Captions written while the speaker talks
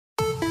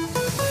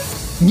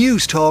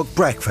News Talk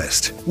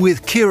Breakfast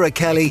with Ciara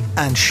Kelly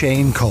and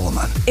Shane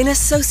Coleman. In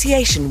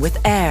association with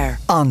AIR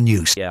on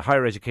News.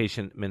 Higher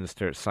Education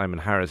Minister Simon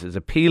Harris is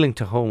appealing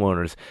to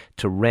homeowners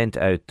to rent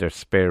out their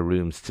spare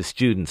rooms to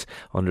students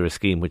under a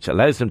scheme which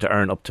allows them to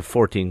earn up to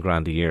 14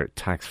 grand a year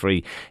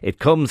tax-free. It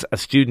comes as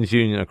students'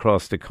 unions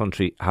across the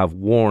country have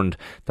warned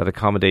that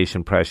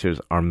accommodation pressures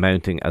are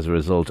mounting as a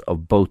result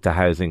of both the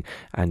housing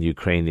and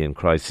Ukrainian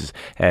crisis.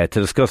 To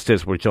discuss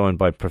this, we're joined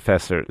by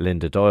Professor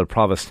Linda Doyle,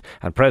 Provost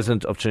and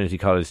President of Trinity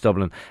College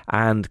Dublin,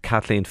 and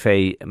Kathleen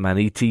Fay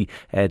Maniti,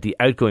 the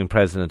outgoing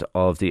President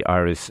of the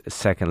Irish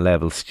Second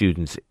Level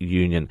Students'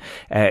 Union.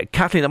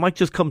 Kathleen, I might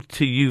just come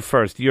to you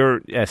first.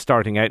 You're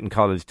starting out in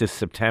college this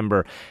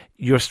September.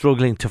 You're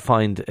struggling to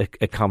find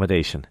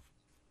accommodation.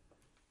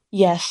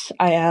 Yes,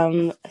 I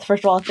am.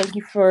 First of all, thank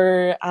you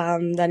for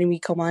letting me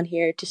come on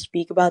here to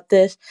speak about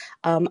this.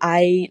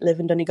 I live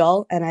in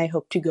Donegal and I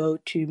hope to go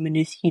to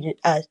Maynooth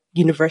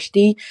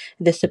University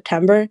this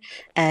September,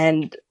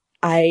 and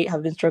I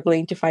have been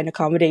struggling to find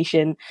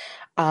accommodation.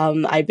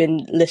 I've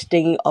been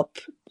listing up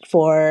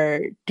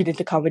for student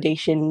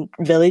accommodation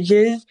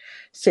villages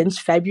since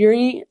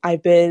February.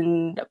 I've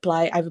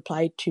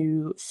applied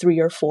to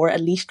at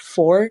least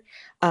four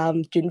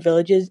student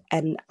villages,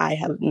 and I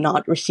have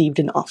not received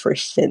an offer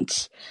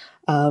since.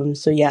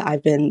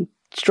 I've been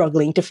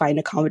struggling to find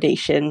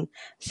accommodation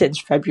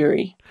since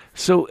February.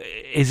 So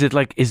is it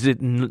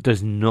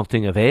there's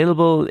nothing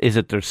available? Is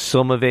it there's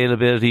some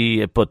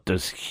availability but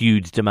there's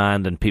huge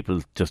demand and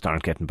people just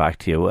aren't getting back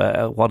to you?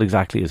 What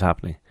exactly is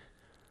happening?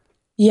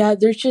 Yeah,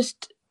 there's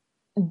just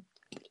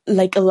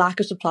like a lack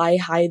of supply,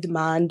 high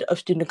demand of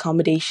student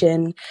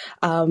accommodation.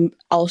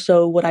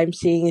 Also, what I'm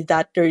seeing is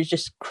that there's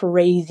just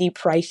crazy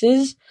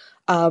prices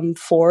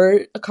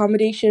for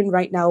accommodation.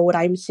 Right now, what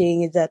I'm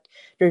seeing is that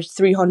there's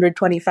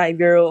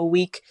 €325 a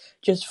week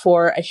just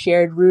for a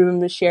shared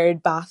room, a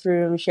shared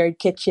bathroom, shared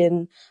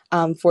kitchen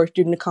for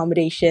student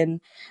accommodation.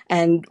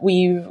 And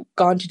we've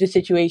gone to the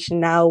situation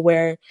now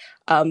where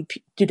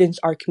students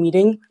are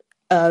commuting.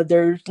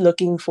 They're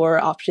looking for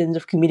options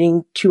of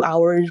commuting 2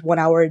 hours, 1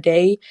 hour a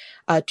day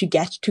to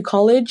get to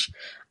college.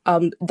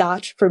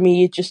 That for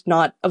me is just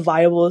not a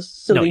viable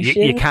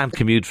solution. No, you can't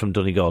commute from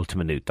Donegal to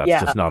Maynooth.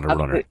 That's just not a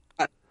runner.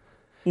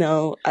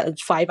 No,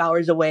 5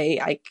 hours away.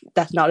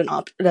 That's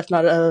not that's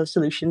not a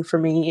solution for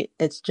me.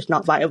 It's just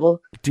not viable.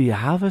 Do you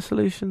have a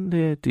solution?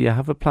 Do you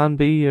have a plan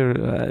B, or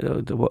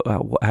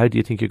how do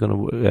you think you're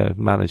going to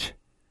manage?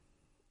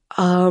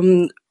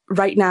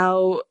 Right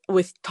now,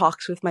 with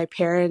talks with my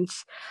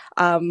parents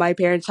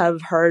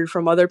have heard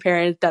from other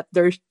parents that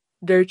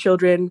their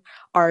children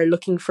are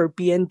looking for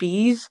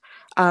B&Bs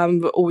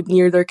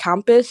near their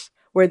campus,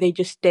 where they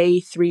just stay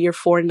 3 or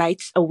 4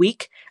 nights a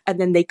week, and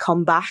then they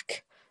come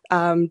back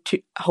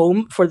to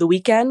home for the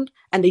weekend,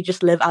 and they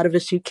just live out of a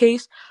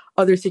suitcase.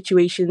 Other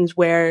situations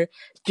where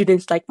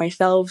students like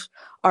myself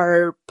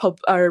are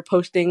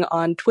posting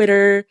on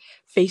Twitter,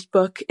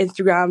 Facebook,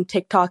 Instagram,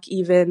 TikTok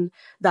even,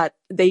 that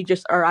they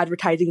just are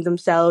advertising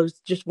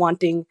themselves just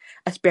wanting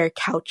a spare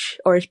couch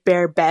or a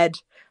spare bed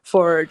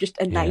for just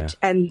a night.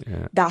 And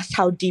that's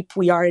how deep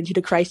we are into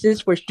the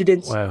crisis, where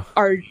students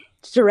are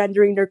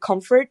surrendering their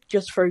comfort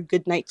just for a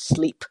good night's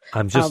sleep.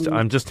 I'm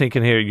just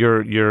thinking here.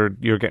 You're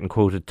getting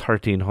quoted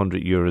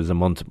 €1,300 a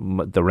month.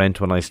 The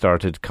rent when I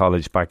started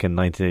college back in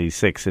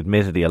 1986,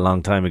 admittedly a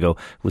long time ago,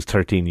 was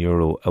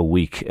 €13 a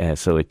week.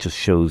 So it just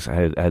shows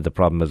how the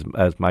problem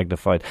has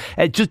magnified.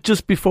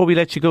 Just before we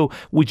let you go,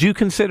 would you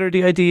consider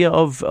the idea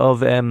of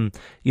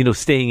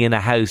staying in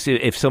a house?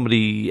 If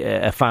somebody,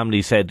 a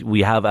family said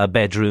we have a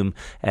bedroom,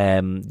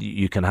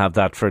 you can have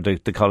that for the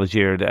college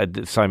year.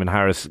 Simon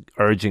Harris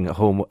urging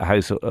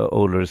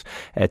householders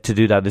to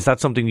do that. Is that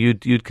something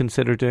you'd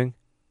consider doing?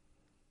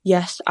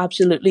 Yes,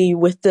 absolutely.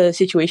 With the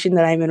situation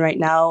that I'm in right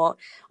now,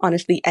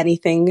 honestly,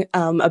 anything,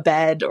 a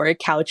bed or a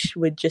couch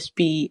would just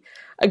be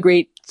a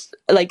great,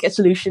 a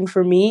solution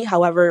for me.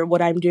 However,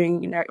 what I'm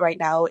doing right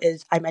now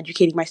is I'm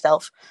educating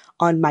myself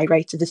on my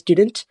rights as a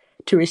student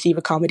to receive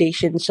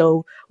accommodation.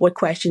 So what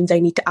questions I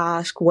need to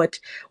ask, what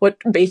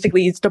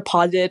basically is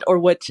deposit, or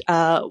what's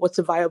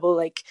a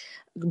viable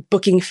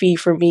booking fee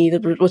for me,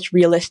 what's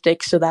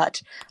realistic, so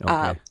that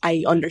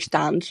I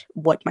understand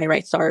what my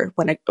rights are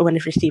when I'm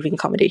receiving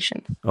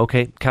accommodation.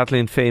 Okay,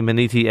 Kathleen Fay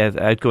Maniti,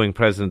 outgoing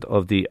President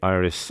of the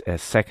Irish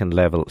Second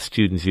Level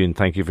Students' Union,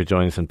 thank you for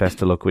joining us and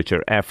best of luck with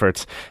your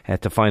efforts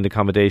to find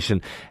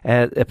accommodation.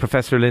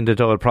 Professor Linda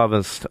Doyle,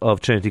 Provost of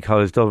Trinity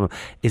College Dublin,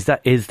 is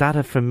that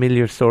a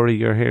familiar story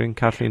you're hearing,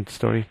 Kathleen's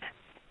story?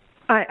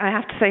 I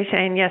have to say,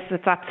 Shane, yes,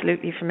 it's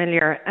absolutely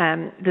familiar.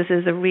 This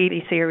is a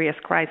really serious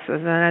crisis,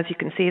 and as you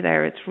can see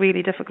there, it's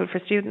really difficult for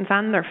students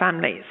and their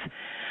families.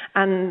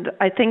 And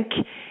I think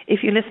if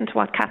you listen to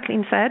what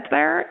Kathleen said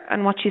there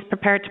and what she's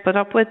prepared to put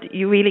up with,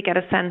 you really get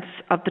a sense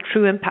of the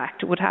true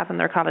impact it would have in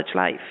their college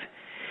life.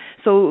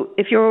 So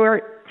if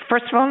you're,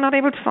 first of all, not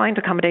able to find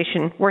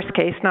accommodation, worst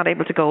case, not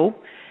able to go.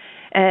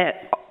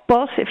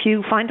 But if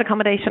you find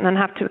accommodation and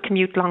have to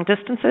commute long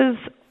distances,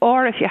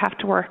 or if you have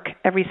to work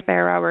every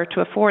spare hour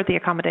to afford the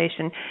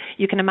accommodation,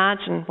 you can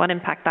imagine what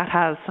impact that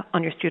has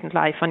on your student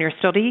life, on your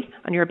study,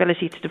 on your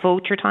ability to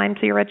devote your time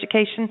to your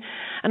education,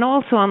 and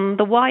also on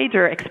the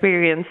wider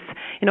experience.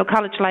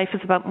 College life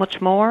is about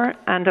much more,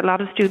 and a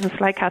lot of students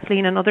like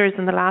Kathleen and others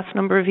in the last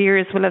number of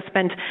years will have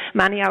spent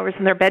many hours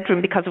in their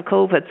bedroom because of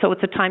COVID. So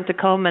it's a time to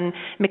come and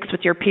mix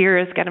with your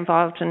peers, get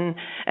involved in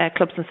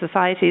clubs and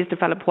societies,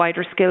 develop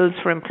wider skills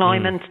for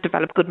employment,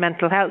 develop good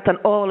mental health, and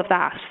all of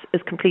that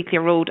is completely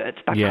eroded.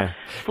 That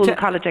full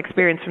college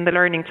experience from the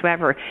learning to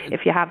ever,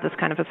 if you have this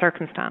kind of a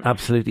circumstance.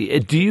 Absolutely.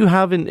 Do you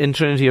have in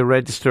Trinity a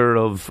register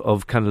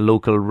of kind of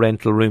local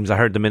rental rooms? I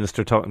heard the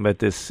Minister talking about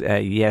this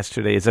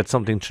yesterday. Is that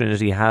something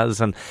Trinity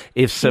has? And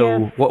if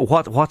so,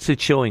 what's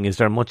it showing? Is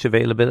there much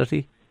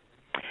availability?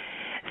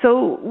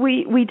 So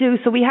we do.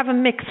 So we have a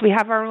mix. We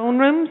have our own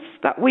rooms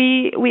that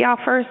we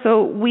offer.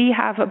 So we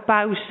have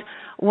about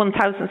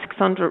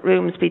 1,600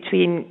 rooms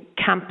between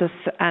campus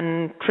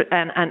and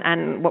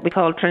what we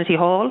call Trinity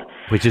Hall,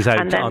 which is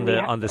out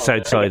on the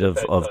south side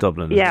of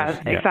Dublin.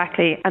 Yeah,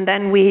 exactly. And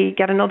then we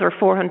get another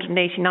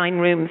 489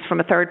 rooms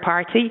from a third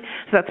party.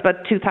 So that's about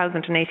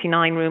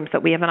 2,089 rooms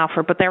that we have on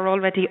offer. But they're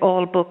already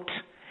all booked,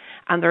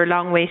 and there are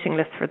long waiting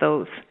lists for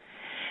those.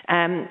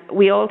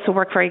 We also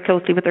work very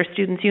closely with our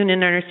Students'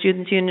 Union, and our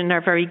Students' Union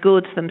are very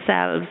good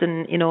themselves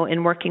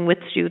in working with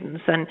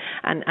students and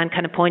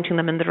kind of pointing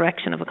them in the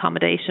direction of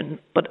accommodation.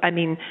 But I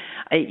mean,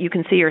 you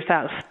can see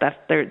yourself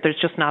that there's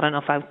just not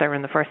enough out there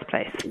in the first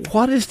place.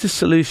 What is the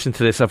solution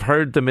to this? I've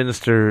heard the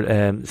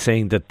Minister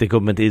saying that the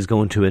government is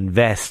going to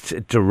invest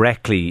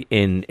directly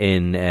in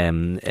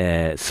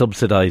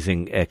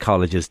subsidising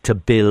colleges to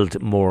build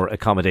more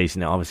accommodation.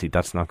 Now, obviously,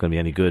 that's not going to be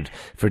any good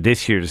for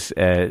this year's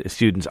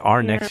students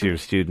or next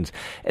year's students.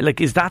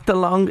 Like, is that the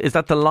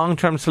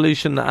long-term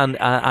solution, and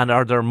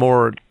are there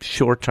more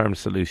short-term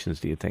solutions,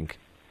 do you think?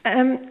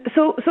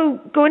 So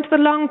going to the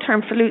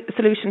long-term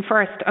solution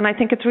first, and I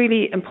think it's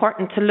really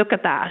important to look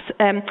at that.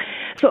 I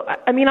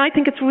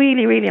think it's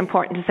really, really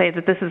important to say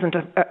that this isn't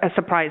a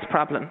surprise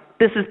problem.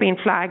 This has been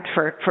flagged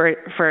for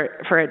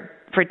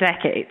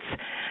decades.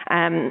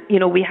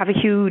 We have a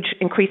huge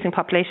increasing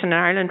population in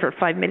Ireland. We're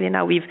 5 million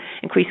now. We've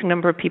increasing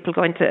number of people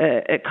going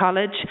to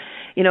college.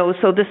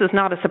 So this is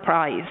not a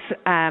surprise.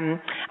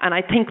 And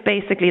I think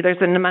basically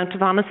there's an amount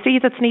of honesty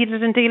that's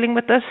needed in dealing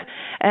with it.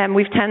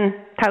 We've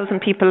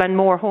 10,000 people and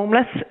more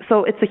homeless.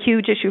 So it's a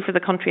huge issue for the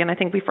country. And I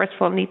think we first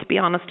of all need to be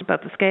honest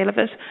about the scale of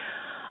it.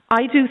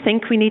 I do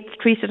think we need to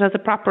treat it as a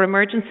proper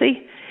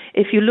emergency.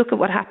 If you look at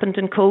what happened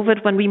in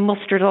COVID, when we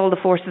mustered all the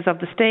forces of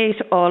the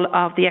state, all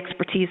of the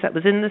expertise that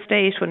was in the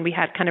state, when we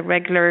had kind of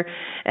regular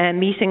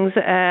meetings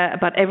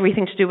about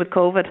everything to do with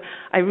COVID,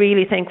 I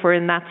really think we're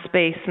in that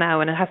space now,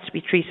 and it has to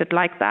be treated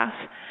like that.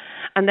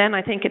 And then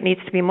I think it needs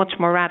to be much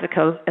more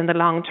radical in the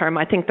long term.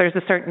 I think there's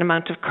a certain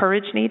amount of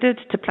courage needed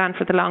to plan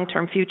for the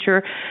long-term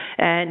future,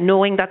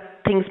 knowing that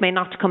things may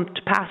not come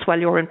to pass while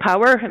you're in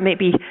power,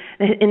 maybe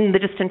in the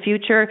distant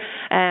future.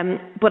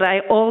 But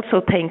I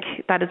also think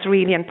that it's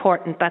really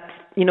important that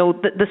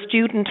the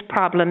student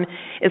problem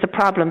is a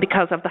problem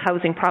because of the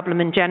housing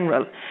problem in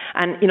general.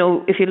 And,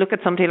 if you look at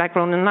somebody like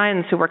Ronan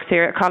Lyons, who works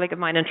here, a colleague of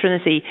mine in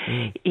Trinity,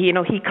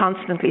 he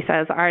constantly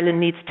says Ireland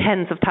needs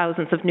tens of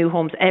thousands of new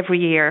homes every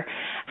year,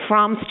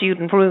 from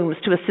student rooms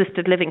to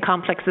assisted living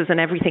complexes and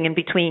everything in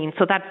between.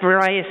 So that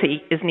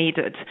variety is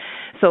needed.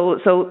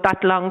 So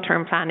that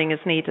long-term planning is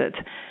needed.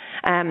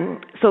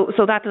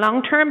 So that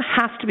long term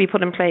has to be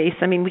put in place.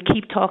 I mean, we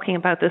keep talking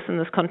about this in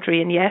this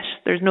country, and yet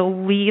there's no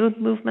real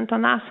movement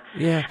on that.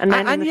 Yeah,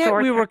 and yet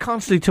we were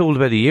constantly told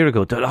about a year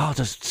ago that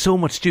there's so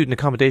much student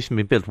accommodation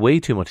being built, way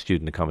too much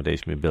student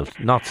accommodation being built.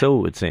 Not so,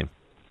 it would seem.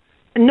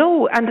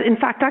 No, and in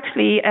fact,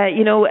 actually,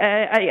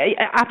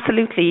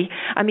 absolutely.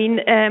 I mean,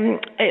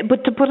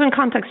 but to put in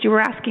context, you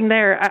were asking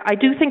there, I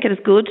do think it is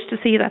good to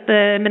see that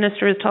the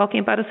Minister is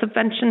talking about a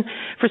subvention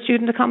for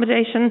student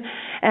accommodation.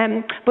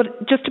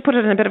 But just to put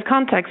it in a bit of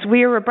context,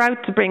 we are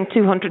about to bring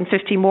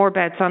 250 more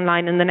beds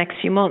online in the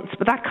next few months,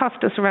 but that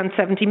cost us around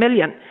 70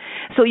 million.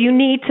 So you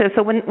need to,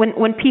 so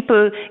when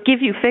people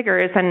give you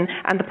figures and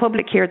the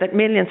public hear that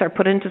millions are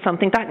put into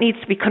something, that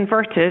needs to be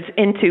converted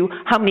into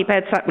how many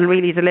beds that will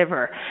really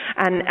deliver.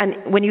 And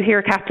when you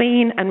hear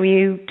Kathleen and when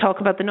you talk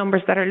about the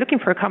numbers that are looking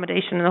for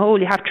accommodation in the whole,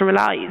 you have to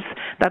realise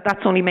that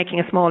that's only making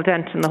a small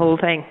dent in the whole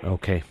thing.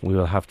 OK, we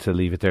will have to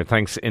leave it there.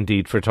 Thanks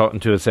indeed for talking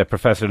to us,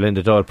 Professor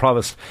Linda Doyle,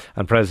 Provost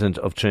and President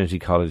of Trinity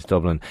College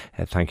Dublin.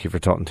 Thank you for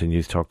talking to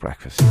News Talk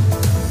Breakfast.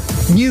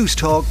 News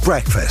Talk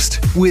Breakfast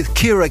with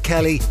Ciara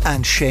Kelly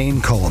and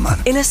Shane Coleman.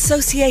 In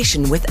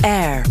association with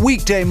AIR.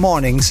 Weekday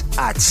mornings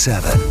at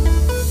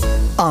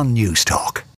 7 on News Talk.